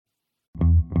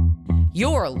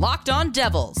You're Locked On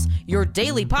Devils, your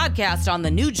daily podcast on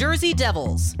the New Jersey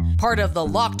Devils. Part of the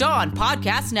Locked On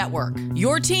Podcast Network,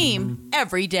 your team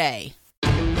every day.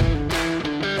 Patrick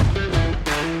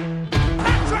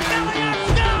Elliott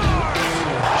scores!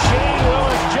 Shane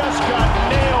Willis just got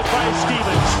nailed by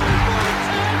Stevens.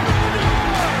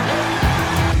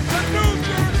 The New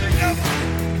Jersey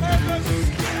Devils are the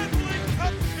Stanley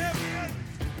Cup champions.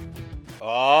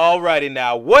 Alrighty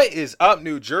now, what is up,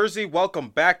 New Jersey? Welcome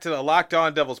back to the Locked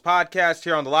On Devils podcast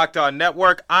here on the Locked On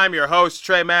Network. I'm your host,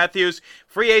 Trey Matthews.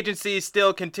 Free agency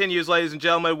still continues, ladies and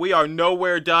gentlemen. We are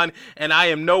nowhere done, and I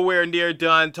am nowhere near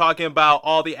done talking about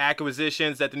all the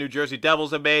acquisitions that the New Jersey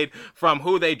Devils have made, from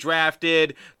who they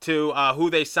drafted to who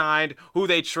they signed, who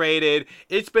they traded.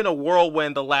 It's been a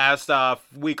whirlwind the last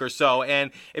week or so,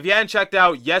 and if you hadn't checked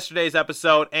out yesterday's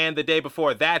episode and the day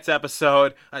before that's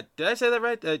episode, did I say that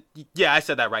right? Yeah, I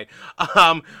said that right.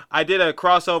 I did a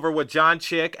crossover with John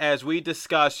Chick as we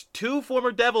discussed two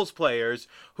former Devils players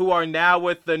who are now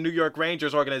with the New York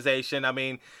Rangers organization. I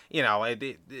mean, you know,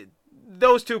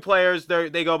 those two players,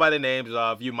 they go by the names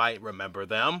of, you might remember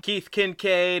them, Keith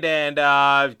Kincaid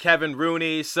and Kevin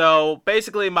Rooney. So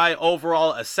basically my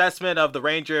overall assessment of the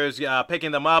Rangers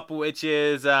picking them up, which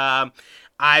is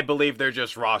I believe they're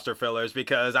just roster fillers,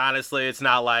 because honestly, it's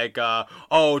not like,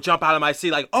 jump out of my seat,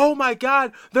 like, oh my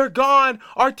God, they're gone,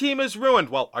 our team is ruined.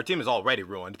 Well, our team is already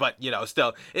ruined, but, you know,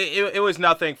 still, it was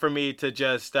nothing for me to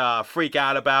just freak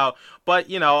out about.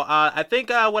 But, you know, I think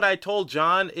what I told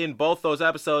John in both those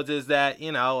episodes is that,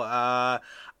 you know,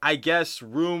 I guess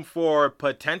room for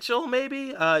potential,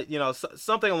 maybe,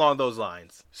 something along those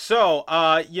lines. So,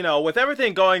 with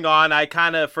everything going on, I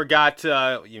kind of forgot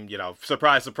to,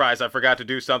 surprise, surprise, I forgot to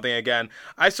do something again.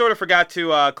 I sort of forgot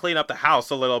to clean up the house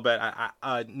a little bit.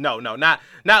 No, not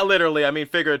literally. I mean,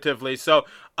 figuratively. So,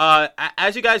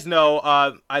 as you guys know,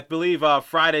 I believe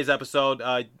Friday's episode,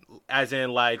 as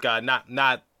in like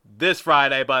not this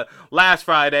Friday, but last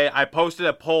Friday, I posted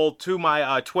a poll to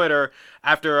my Twitter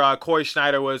after Cory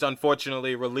Schneider was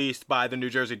unfortunately released by the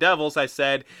New Jersey Devils. I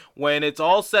said, when it's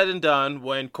all said and done,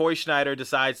 when Cory Schneider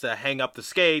decides to hang up the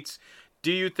skates,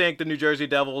 do you think the New Jersey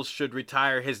Devils should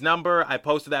retire his number? I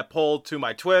posted that poll to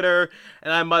my Twitter,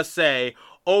 and I must say,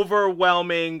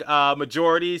 overwhelming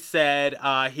majority said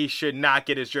he should not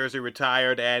get his jersey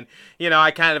retired. And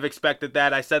I kind of expected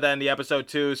that. I said that in the episode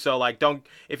too. So like,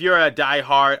 if you're a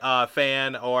diehard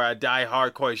fan or a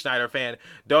diehard Cory Schneider fan,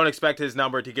 don't expect his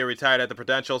number to get retired at the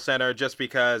Prudential Center, just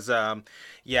because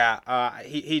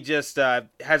he just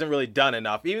hasn't really done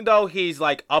enough. Even though he's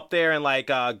like up there in like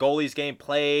goalies game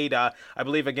played, I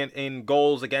believe again in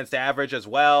goals against average as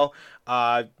well.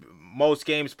 Most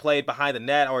games played behind the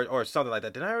net or something like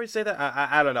that. Did I already say that?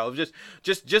 I don't know.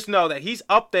 Just know that he's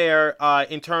up there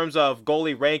in terms of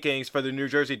goalie rankings for the New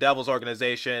Jersey Devils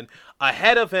organization.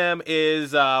 Ahead of him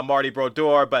is Marty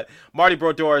Brodeur, but Marty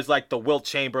Brodeur is like the Wilt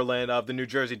Chamberlain of the New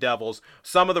Jersey Devils.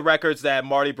 Some of the records that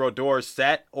Marty Brodeur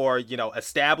set or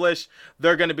established,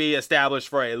 they're going to be established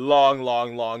for a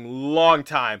long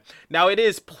time. Now, it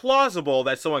is plausible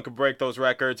that someone could break those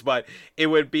records, but it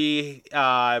would be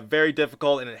very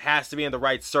difficult, and it has to be in the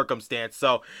right circumstance.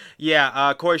 So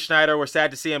Cory Schneider, we're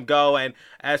sad to see him go, and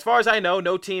as far as I know,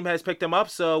 no team has picked him up,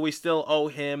 so we still owe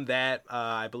him that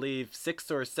I believe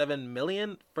 $6 or $7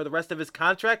 million for the rest of his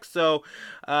contract. So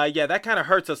that kind of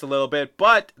hurts us a little bit,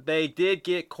 but they did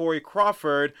get Corey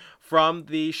Crawford from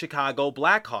the Chicago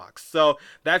Blackhawks, so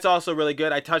that's also really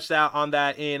good. I touched on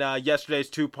that in yesterday's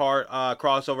two-part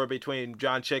crossover between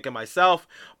John Chick and myself,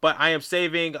 but I am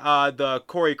saving the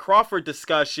Corey Crawford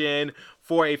discussion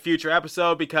for a future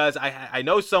episode, because I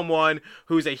know someone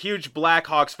who's a huge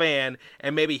Blackhawks fan,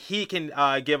 and maybe he can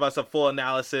give us a full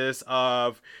analysis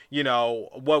of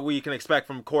what we can expect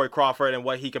from Corey Crawford and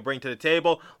what he can bring to the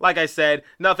table. Like I said,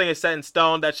 nothing is set in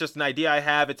stone. That's just an idea I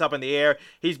have. It's up in the air.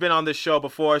 He's been on this show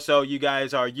before, so you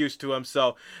guys are used to him.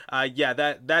 So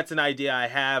that's an idea I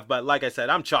have. But like I said,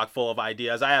 I'm chock full of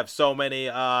ideas. I have so many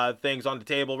things on the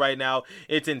table right now.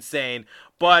 It's insane.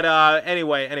 But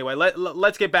anyway,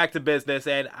 let's get back to business.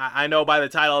 And I know by the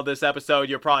title of this episode,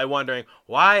 you're probably wondering,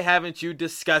 why haven't you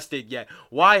discussed it yet?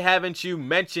 Why haven't you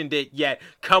mentioned it yet?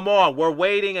 Come on, we're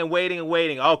waiting and waiting and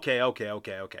waiting.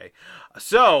 Okay.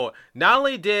 So, not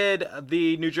only did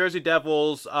the New Jersey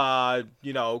Devils,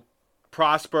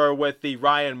 prosper with the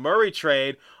Ryan Murray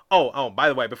trade. Oh, by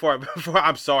the way, before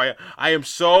I'm sorry. I am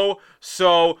so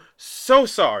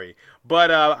sorry.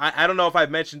 But I don't know if I've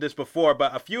mentioned this before,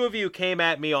 but a few of you came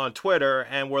at me on Twitter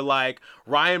and were like,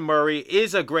 Ryan Murray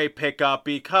is a great pickup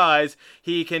because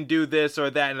he can do this or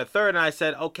that in the third. And I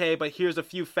said, okay, but here's a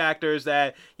few factors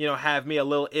that, have me a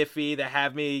little iffy, that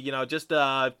have me, just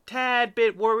a tad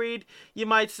bit worried, you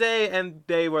might say. And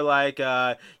they were like,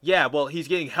 yeah, well, he's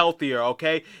getting healthier,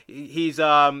 okay? He's,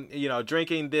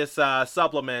 drinking this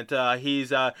supplement.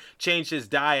 He's changed his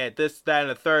diet, this, that, and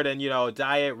the third. And,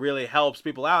 diet really helps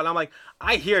people out. And I'm like,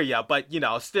 I hear ya, but,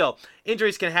 still,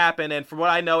 injuries can happen. And from what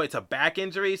I know, it's a back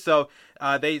injury. So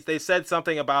they said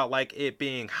something about, like, it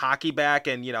being hockey back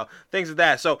and, things like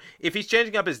that. So if he's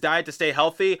changing up his diet to stay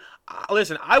healthy,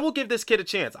 listen, I will give this kid a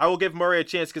chance. I will give Murray a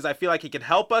chance because I feel like he can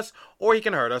help us or he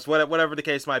can hurt us, whatever the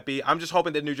case might be. I'm just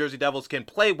hoping that New Jersey Devils can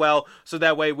play well so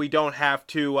that way we don't have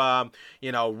to,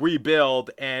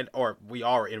 rebuild or we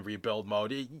are in rebuild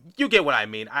mode. You get what I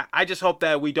mean. I just hope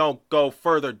that we don't go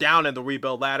further down in the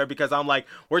rebuild ladder because I'm like,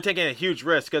 we're taking a huge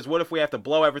risk because what if we have to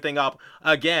blow everything up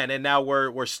again and now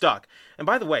we're stuck? And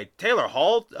by the way, Taylor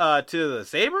Hall to the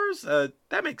Sabres?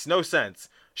 That makes no sense.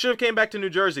 Should have came back to New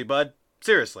Jersey, bud.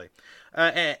 Seriously.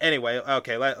 Anyway,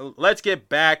 okay, let's get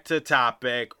back to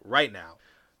topic right now.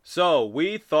 So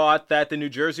we thought that the New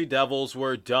Jersey Devils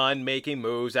were done making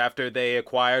moves after they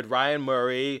acquired Ryan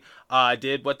Murray,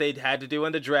 did what they had to do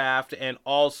in the draft, and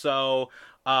also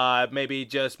maybe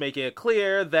just making it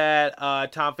clear that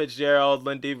Tom Fitzgerald,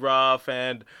 Lindy Ruff,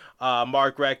 and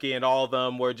Mark Recchi and all of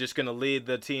them were just going to lead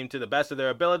the team to the best of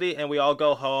their ability, and we all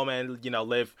go home and,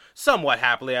 live somewhat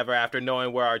happily ever after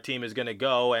knowing where our team is going to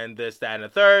go and this, that, and the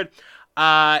third.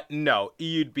 No,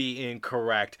 you'd be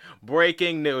incorrect.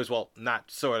 Breaking news, well, not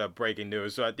sort of breaking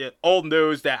news, old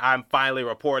news that I'm finally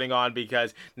reporting on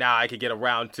because now I can get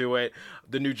around to it.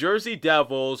 The New Jersey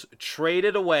Devils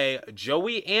traded away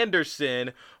Joey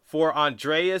Anderson for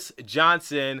Andreas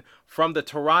Johnson from the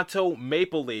Toronto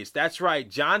Maple Leafs. That's right,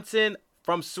 Johnson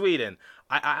from Sweden.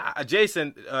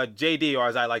 Jason, JD, or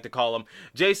as I like to call him,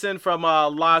 Jason from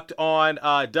Locked On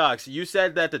Ducks. You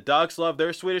said that the Ducks love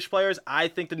their Swedish players. I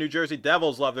think the New Jersey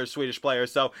Devils love their Swedish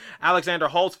players. So Alexander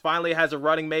Holtz finally has a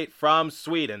running mate from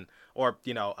Sweden. Or,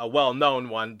 a well-known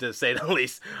one, to say the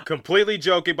least. Completely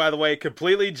joking, by the way.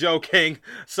 Completely joking.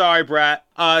 Sorry, Brat.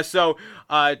 So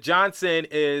Johnson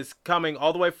is coming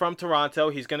all the way from Toronto.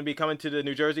 He's going to be coming to the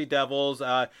New Jersey Devils.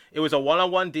 It was a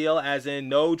one-on-one deal, as in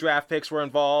no draft picks were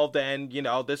involved. And,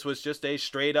 this was just a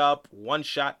straight-up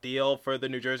one-shot deal for the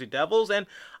New Jersey Devils. And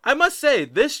I must say,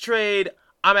 this trade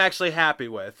I'm actually happy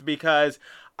with because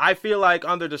I feel like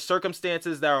under the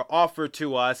circumstances that are offered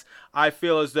to us, I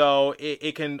feel as though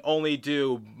it can only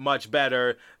do much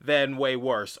better than way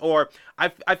worse. Or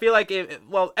I feel like,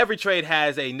 every trade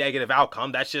has a negative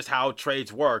outcome. That's just how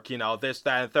trades work. This,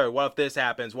 that, and third. What if this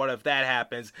happens? What if that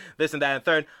happens? This and that and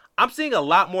third. I'm seeing a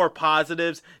lot more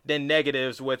positives than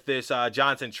negatives with this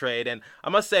Johnson trade. And I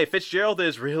must say, Fitzgerald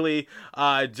is really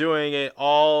doing it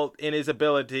all in his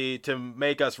ability to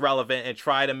make us relevant and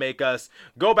try to make us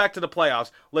go back to the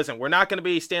playoffs. Listen, we're not going to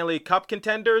be Stanley Cup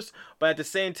contenders, but at the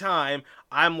same time,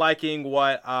 I'm liking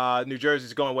what New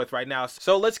Jersey's going with right now.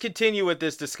 So let's continue with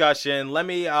this discussion. Let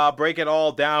me break it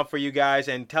all down for you guys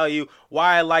and tell you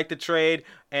why I like the trade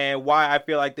and why I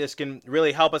feel like this can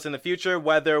really help us in the future,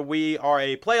 whether we are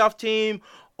a playoff team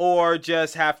or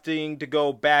just having to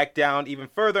go back down even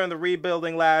further in the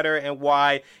rebuilding ladder, and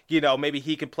why, maybe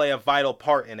he could play a vital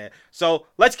part in it. So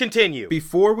let's continue.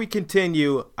 Before we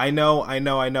continue, I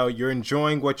know you're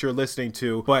enjoying what you're listening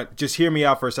to, but just hear me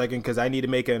out for a second because I need to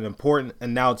make an important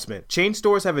announcement. Chain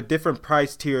stores have a different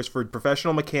price tiers for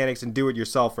professional mechanics and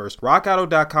do-it-yourselfers.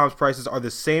 RockAuto.com's prices are the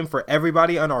same for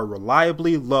everybody and are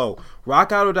reliably low.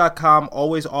 RockAuto.com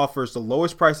always offers the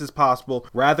lowest prices possible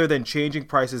rather than changing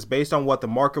prices based on what the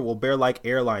market will bear like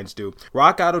airlines do.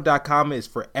 RockAuto.com is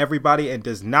for everybody and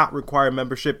does not require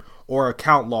membership or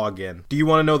account login. Do you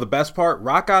want to know the best part?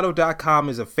 RockAuto.com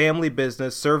is a family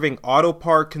business serving auto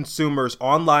part consumers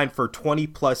online for 20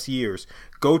 plus years.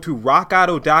 Go to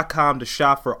rockauto.com to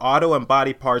shop for auto and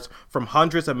body parts from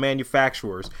hundreds of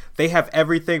manufacturers. They have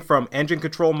everything from engine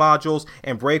control modules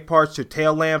and brake parts to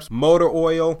tail lamps, motor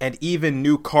oil, and even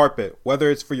new carpet.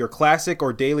 Whether it's for your classic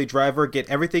or daily driver, get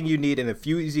everything you need in a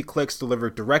few easy clicks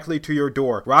delivered directly to your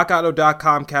door.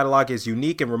 RockAuto.com catalog is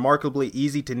unique and remarkably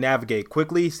easy to navigate.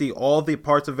 Quickly see all the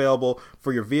parts available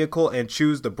for your vehicle and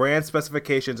choose the brand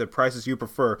specifications and prices you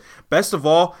prefer. Best of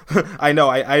all, I know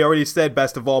I already said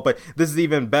best of all, but this is even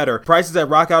even better. Prices at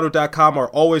rockauto.com are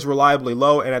always reliably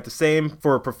low, and at the same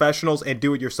for professionals and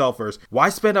do-it-yourselfers. Why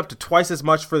spend up to twice as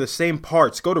much for the same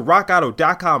parts? Go to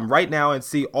rockauto.com right now and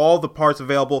see all the parts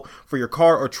available for your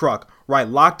car or truck. Right,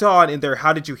 Locked On in their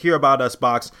How Did You Hear About Us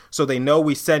box so they know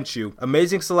we sent you.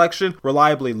 Amazing selection,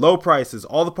 reliably low prices,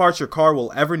 all the parts your car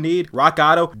will ever need.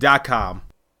 rockauto.com.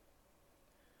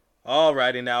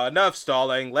 Alrighty, now enough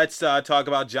stalling. Let's talk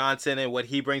about Johnson and what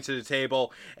he brings to the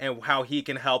table and how he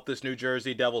can help this New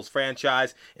Jersey Devils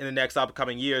franchise in the next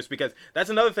upcoming years, because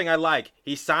that's another thing I like.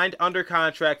 He signed under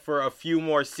contract for a few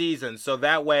more seasons, so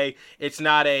that way it's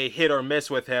not a hit or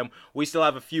miss with him. We still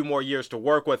have a few more years to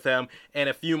work with him and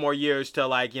a few more years to,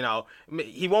 like, you know,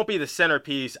 he won't be the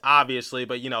centerpiece, obviously,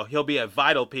 but, you know, he'll be a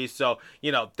vital piece. So,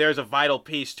 you know, there's a vital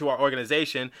piece to our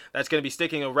organization that's going to be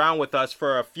sticking around with us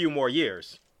for a few more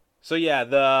years. So yeah,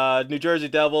 the New Jersey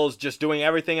Devils just doing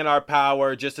everything in our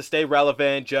power just to stay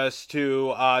relevant, just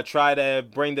to try to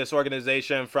bring this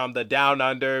organization from the down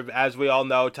under. As we all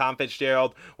know, Tom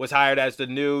Fitzgerald was hired as the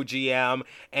new GM,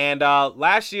 and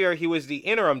last year he was the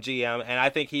interim GM, and I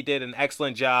think he did an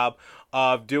excellent job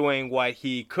of doing what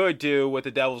he could do with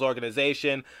the Devils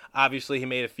organization. Obviously, he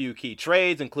made a few key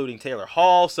trades, including Taylor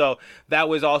Hall, so that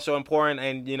was also important.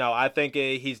 And, you know, I think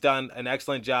he's done an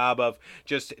excellent job of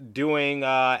just doing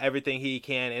everything he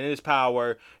can in his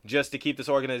power just to keep this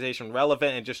organization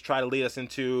relevant and just try to lead us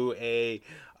into a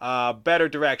better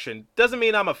direction. Doesn't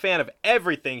mean I'm a fan of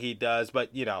everything he does,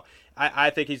 but, you know, I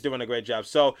think he's doing a great job.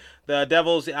 So the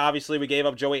Devils, obviously, we gave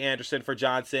up Joey Anderson for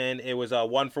Johnson. It was a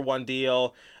 1-for-1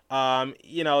 deal.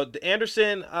 You know,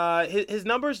 Anderson, his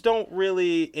numbers don't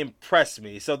really impress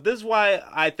me. So this is why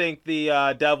I think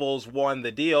the Devils won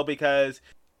the deal, because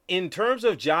in terms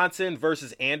of Johnson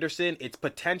versus Anderson, it's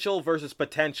potential versus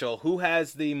potential. Who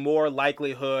has the more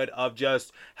likelihood of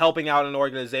just helping out an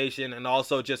organization and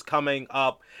also just coming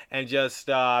up and just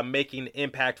making an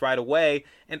impact right away?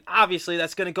 And obviously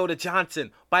that's going to go to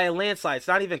Johnson by a landslide. It's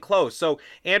not even close. So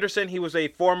Anderson, he was a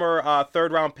former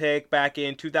third-round pick back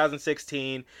in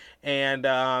 2016. And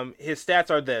his stats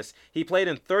are this. He played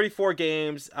in 34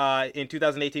 games in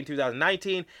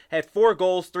 2018-2019, had 4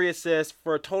 goals, 3 assists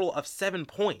for a total of 7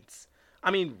 points. I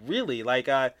mean, really, like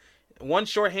one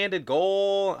shorthanded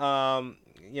goal,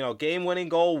 you know, game-winning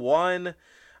goal, 1,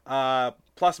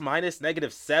 plus minus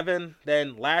 -7.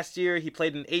 Then last year he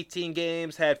played in 18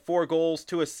 games, had 4 goals,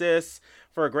 2 assists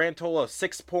for a grand total of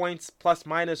 6 points, plus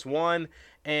minus 1,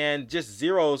 and just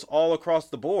zeros all across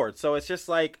the board. So it's just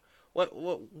like, what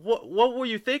were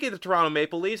you thinking, the Toronto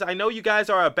Maple Leafs? I know you guys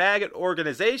are a bag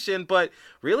organization, but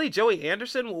really, Joey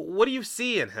Anderson, what do you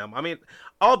see in him? I mean,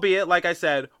 albeit, like I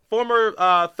said, former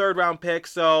third-round pick,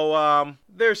 so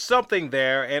there's something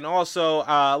there. And also,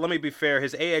 let me be fair,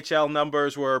 his AHL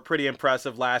numbers were pretty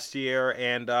impressive last year,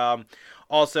 and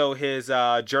also his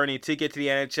journey to get to the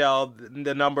NHL,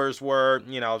 the numbers were,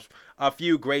 you know, a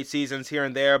few great seasons here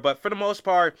and there, but for the most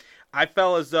part, I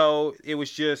felt as though it was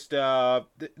just, this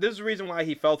is the reason why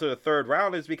he fell to the third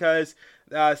round, is because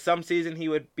some season he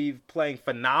would be playing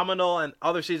phenomenal, and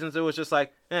other seasons it was just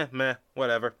like, meh,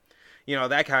 whatever. You know,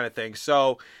 that kind of thing.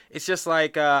 So it's just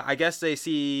like, I guess they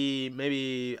see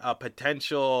maybe a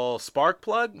potential spark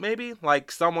plug, maybe,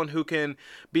 like someone who can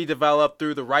be developed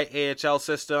through the right AHL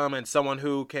system and someone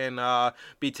who can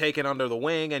be taken under the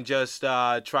wing and just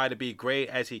try to be great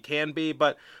as he can be.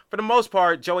 But for the most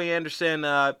part, Joey Anderson,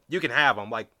 you can have him.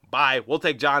 Like, bye, we'll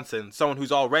take Johnson, someone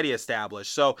who's already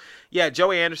established. So, yeah,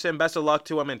 Joey Anderson, best of luck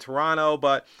to him in Toronto,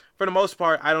 but for the most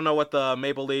part, I don't know what the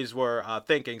Maple Leafs were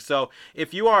thinking. So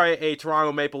if you are a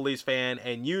Toronto Maple Leafs fan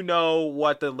and you know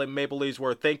what the Maple Leafs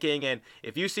were thinking, and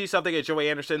if you see something at Joey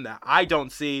Anderson that I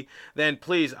don't see, then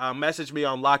please message me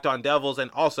on Locked On Devils.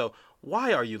 And also,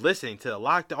 why are you listening to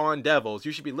Locked On Devils?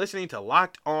 You should be listening to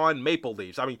Locked On Maple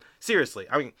Leafs. I mean, seriously.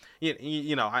 I mean,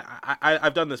 you know,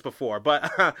 I've done this before.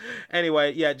 But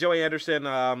anyway, yeah, Joey Anderson,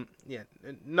 yeah,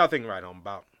 nothing to write home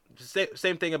about.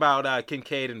 Same thing about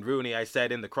Kincaid and Rooney. I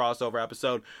said in the crossover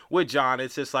episode with John.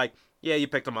 It's just like, yeah, you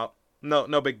picked them up.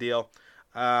 No big deal.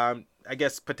 I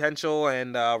guess potential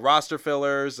and roster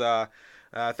fillers,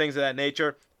 things of that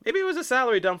nature. Maybe it was a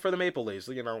salary dump for the Maple Leafs.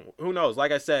 You know, who knows?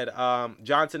 Like I said,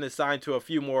 Johnson is signed to a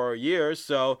few more years,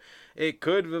 so it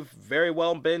could have very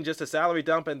well been just a salary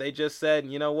dump, and they just said,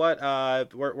 you know what,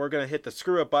 we're going to hit the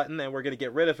screw-up button, and we're going to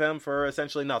get rid of him for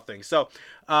essentially nothing. So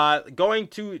going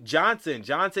to Johnson.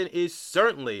 Johnson is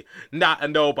certainly not a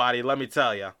nobody, let me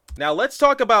tell you. Now, let's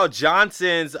talk about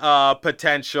Johnson's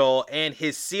potential and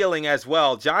his ceiling as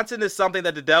well. Johnson is something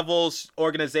that the Devils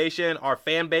organization, our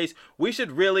fan base, we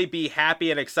should really be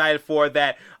happy and excited for,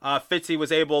 that Fitzy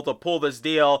was able to pull this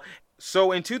deal.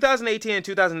 So in 2018 and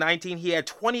 2019, he had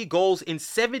 20 goals in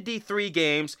 73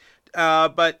 games.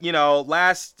 But,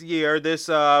 last year, this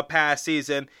past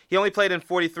season, he only played in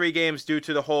 43 games due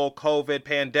to the whole COVID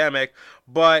pandemic,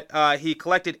 but he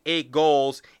collected 8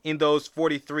 goals in those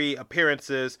 43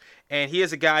 appearances, and he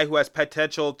is a guy who has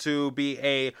potential to be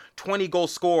a 20-goal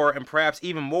scorer and perhaps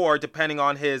even more depending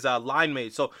on his line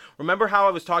mates. So remember how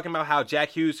I was talking about how Jack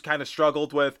Hughes kind of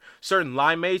struggled with certain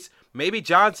line mates? Maybe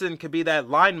Johnson could be that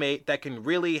line mate that can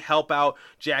really help out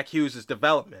Jack Hughes'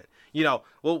 development.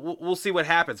 We'll see what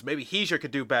happens. Maybe Hischier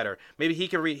could do better. Maybe he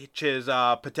can reach his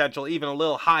potential even a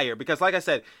little higher. Because, like I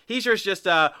said, Hischier's just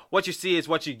what you see is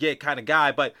what you get kind of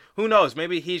guy. But who knows?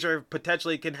 Maybe Hischier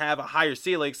potentially can have a higher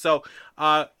ceiling. So,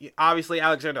 obviously,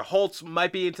 Alexander Holtz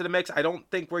might be into the mix. I don't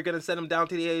think we're going to send him down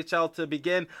to the AHL to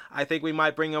begin. I think we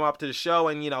might bring him up to the show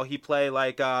and, he play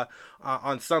like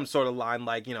on some sort of line,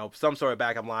 like, some sort of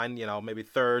backup line, maybe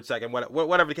third, second,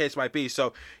 whatever the case might be.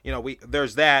 So,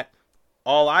 there's that.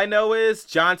 All I know is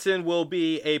Johnson will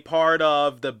be a part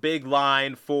of the big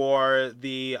line for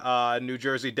the New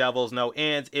Jersey Devils. No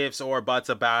ands, ifs, or buts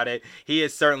about it. He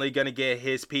is certainly going to get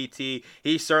his PT.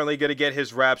 He's certainly going to get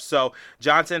his reps. So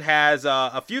Johnson has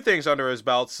a few things under his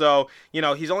belt. So,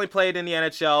 he's only played in the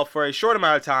NHL for a short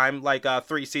amount of time, like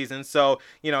 3 seasons. So,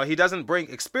 he doesn't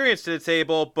bring experience to the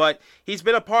table, but he's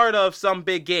been a part of some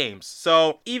big games.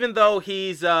 So even though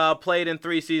he's played in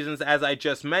 3 seasons, as I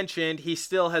just mentioned, he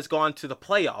still has gone to the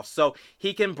playoffs, so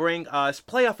he can bring us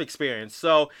playoff experience.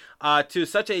 So to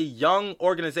such a young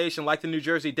organization like the New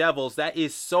Jersey Devils, that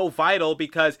is so vital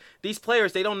because these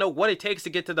players, they don't know what it takes to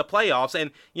get to the playoffs,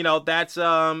 and that's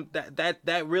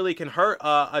that really can hurt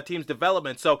a team's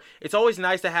development. So it's always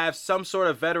nice to have some sort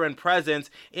of veteran presence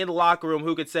in the locker room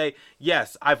who could say,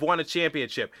 yes, I've won a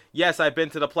championship, yes, I've been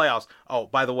to the playoffs. Oh,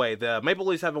 by the way, the Maple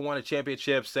Leafs haven't won a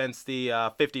championship since the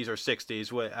 50s or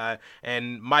 60s,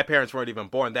 and my parents weren't even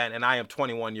born then, and I am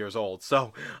 21 years old.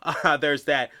 So there's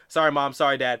that. Sorry, Mom.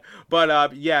 Sorry, Dad.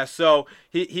 But yeah, so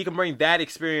he can bring that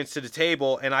experience to the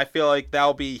table, and I feel like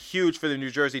that'll be huge for the New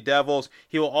Jersey Devils.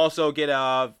 He will also get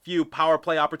a few power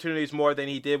play opportunities more than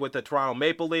he did with the Toronto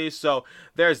Maple Leafs. So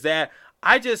there's that.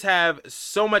 I just have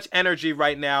so much energy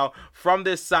right now from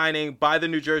this signing by the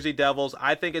New Jersey Devils.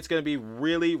 I think it's going to be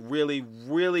really, really,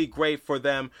 really great for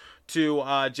them to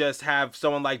just have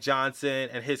someone like Johnson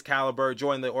and his caliber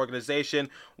join the organization.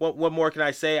 What more can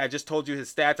I say? I just told you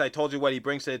his stats. I told you what he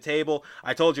brings to the table.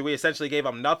 I told you we essentially gave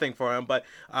up nothing for him, but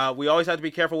we always have to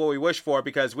be careful what we wish for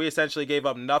because we essentially gave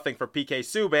up nothing for PK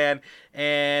Subban,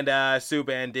 and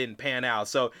Subban didn't pan out.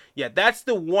 So, yeah, that's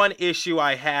the one issue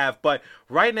I have, but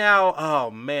right now,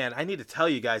 oh man, I need to tell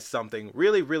you guys something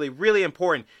really, really, really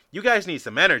important. You guys need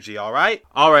some energy, all right?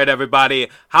 All right, everybody.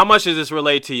 How much does this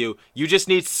relate to you? You just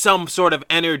need some sort of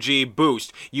energy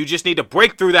boost. You just need to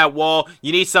break through that wall.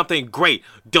 You need something great,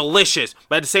 delicious,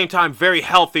 but at the same time very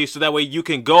healthy so that way you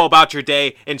can go about your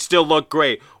day and still look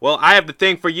great. Well, I have the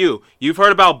thing for you. You've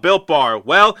heard about Built Bar.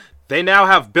 Well, they now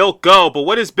have Built Go, but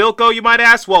what is Built Go, you might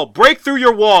ask? Well, break through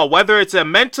your wall, whether it's a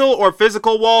mental or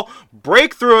physical wall,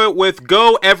 break through it with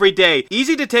Go every day.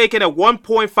 Easy to take in at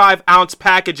 1.5 ounce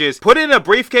packages. Put it in a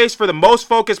briefcase for the most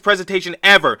focused presentation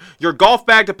ever. Your golf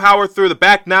bag to power through the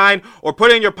back 9, or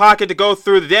put it in your pocket to go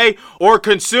through the day, or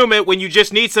consume it when you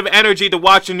just need some energy to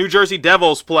watch the New Jersey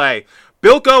Devils play.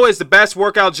 Built Go is the best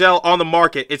workout gel on the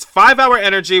market. It's 5-hour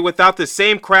energy without the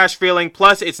same crash feeling,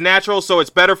 plus it's natural so it's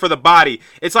better for the body.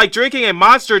 It's like drinking a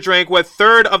Monster drink with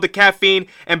third of the caffeine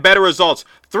and better results.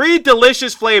 3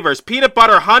 delicious flavors: peanut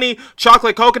butter, honey,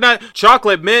 chocolate coconut,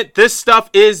 chocolate mint. This stuff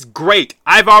is great.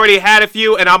 I've already had a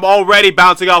few and I'm already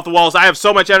bouncing off the walls. I have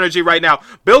so much energy right now.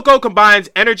 Built Go combines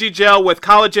energy gel with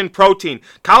collagen protein.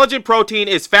 Collagen protein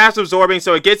is fast absorbing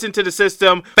so it gets into the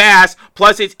system fast,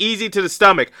 plus it's easy to the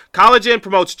stomach. Collagen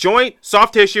promotes joint,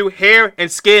 soft tissue, hair,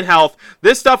 and skin health.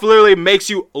 This stuff literally makes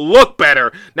you look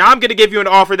better. Now I'm going to give you an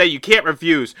offer that you can't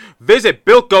refuse. Visit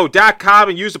BuiltGo.com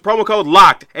and use the promo code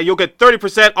LOCKED and you'll get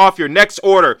 30% off your next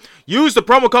order. Use the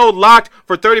promo code LOCKED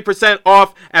for 30%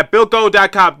 off at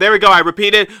BuiltGo.com. There we go. I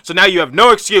repeat it. So now you have no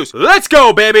excuse. Let's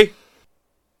go, baby.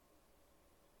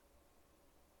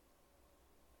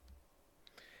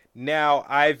 Now,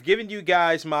 I've given you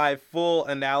guys my full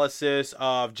analysis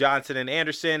of Johnson and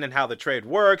Anderson and how the trade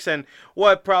works and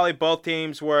what probably both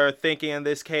teams were thinking in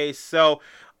this case. So,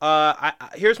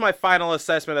 Here's my final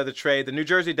assessment of the trade. The New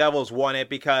Jersey Devils won it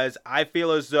because I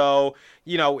feel as though,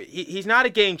 he's not a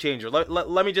game changer.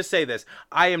 Let me just say this.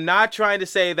 I am not trying to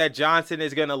say that Johnson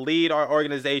is going to lead our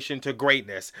organization to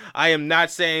greatness. I am not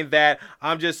saying that.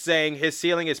 I'm just saying his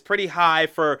ceiling is pretty high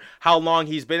for how long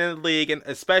he's been in the league, and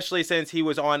especially since he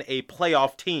was on a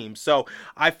playoff team. So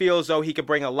I feel as though he could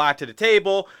bring a lot to the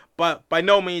table. But by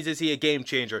no means is he a game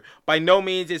changer. By no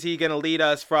means is he going to lead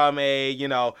us from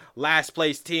a, last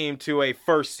place team to a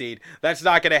first seed. That's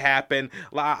not going to happen.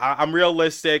 I'm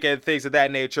realistic and things of that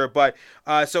nature. But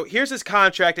so here's his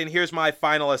contract, and here's my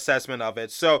final assessment of it.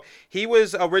 So he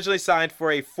was originally signed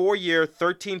for a 4-year,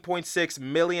 $13.6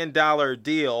 million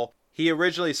deal. He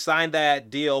originally signed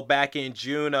that deal back in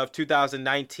June of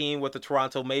 2019 with the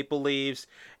Toronto Maple Leafs,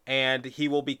 and he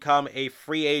will become a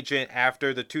free agent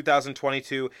after the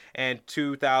 2022 and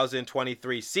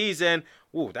 2023 season.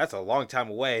 Ooh, that's a long time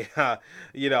away. Not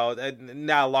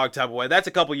a long time away. That's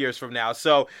a couple years from now.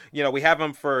 So, we have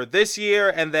him for this year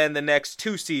and then the next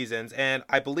 2 seasons. And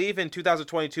I believe in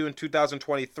 2022 and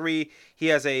 2023, he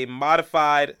has a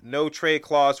modified no trade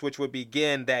clause, which would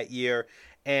begin that year.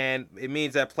 And it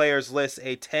means that players list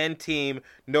a 10-team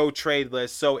no-trade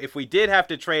list. So if we did have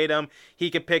to trade him,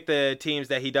 he could pick the teams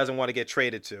that he doesn't want to get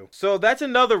traded to. So that's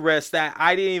another risk that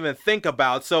I didn't even think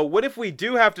about. So what if we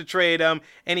do have to trade him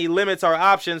and he limits our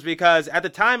options? Because at the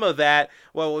time of that,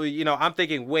 I'm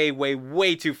thinking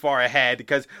way too far ahead.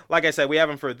 Because like I said, we have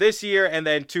him for this year and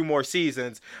then 2 more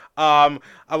seasons. I'm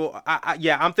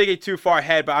thinking too far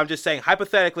ahead, but I'm just saying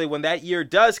hypothetically, when that year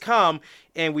does come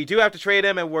and we do have to trade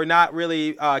him and we're not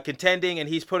really contending and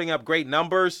he's putting up great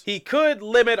numbers, he could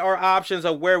limit our options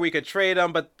of where we could trade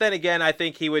him. But then again, I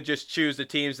think he would just choose the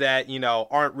teams that,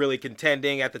 aren't really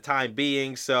contending at the time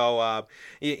being. So, I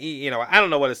don't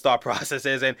know what his thought process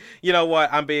is. And you know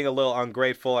what? I'm being a little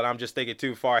ungrateful and I'm just thinking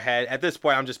too far ahead. At this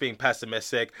point, I'm just being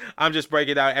pessimistic. I'm just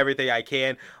breaking down everything I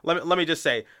can. Let me just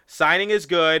say, signing is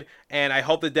good. And I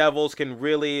hope the Devils can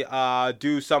really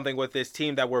do something with this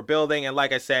team that we're building. And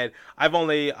like I said, I've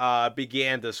only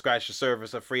began to scratch the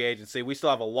surface of free agency. We still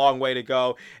have a long way to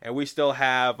go. And we still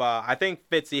have, I think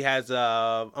Fitzy has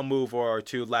a move or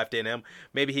 2 left in him.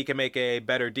 Maybe he can make a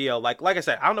better deal. Like I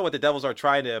said, I don't know what the Devils are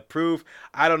trying to prove.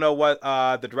 I don't know what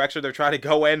the direction they're trying to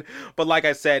go in. But like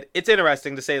I said, it's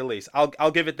interesting to say the least.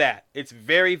 I'll give it that. It's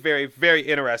very, very, very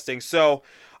interesting. So,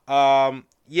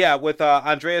 with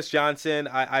Andreas Johnson,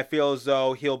 I feel as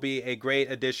though he'll be a great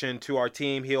addition to our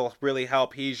team. He'll really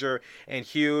help Heiser and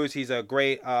Hughes. He's a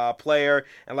great player.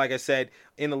 And like I said,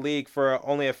 in the league for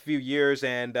only a few years,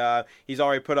 and he's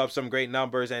already put up some great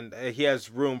numbers, and he has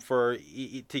room to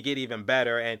get even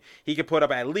better. And he could put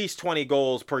up at least 20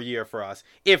 goals per year for us,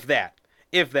 if that.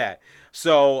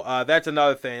 So that's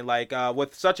another thing.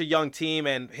 With such a young team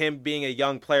and him being a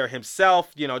young player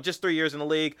himself, just 3 years in the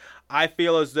league, I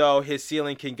feel as though his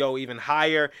ceiling can go even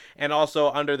higher. And also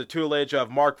under the tutelage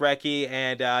of Mark Recchi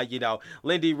and,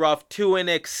 Lindy Ruff to an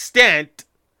extent,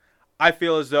 I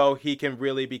feel as though he can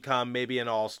really become maybe an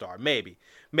all-star. Maybe.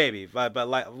 But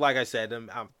like I said,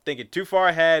 I'm thinking too far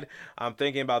ahead. I'm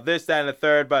thinking about this, that, and the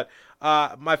third. But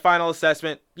my final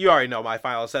assessment, you already know my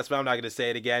final assessment. I'm not going to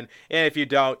say it again. And if you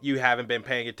don't, you haven't been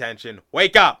paying attention.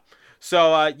 Wake up!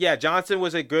 So, Johnson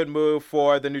was a good move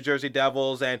for the New Jersey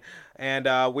Devils, and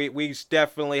we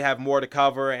definitely have more to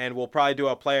cover, and we'll probably do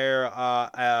a player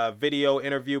video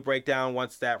interview breakdown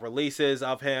once that releases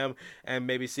of him, and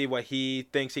maybe see what he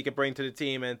thinks he could bring to the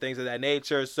team and things of that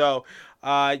nature. So,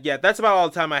 that's about all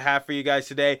the time I have for you guys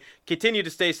today. Continue to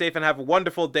stay safe and have a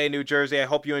wonderful day, New Jersey. I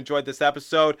hope you enjoyed this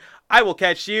episode. I will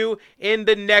catch you in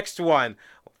the next one.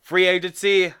 Free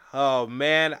agency, oh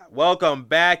man, welcome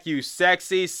back, you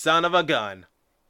sexy son of a gun.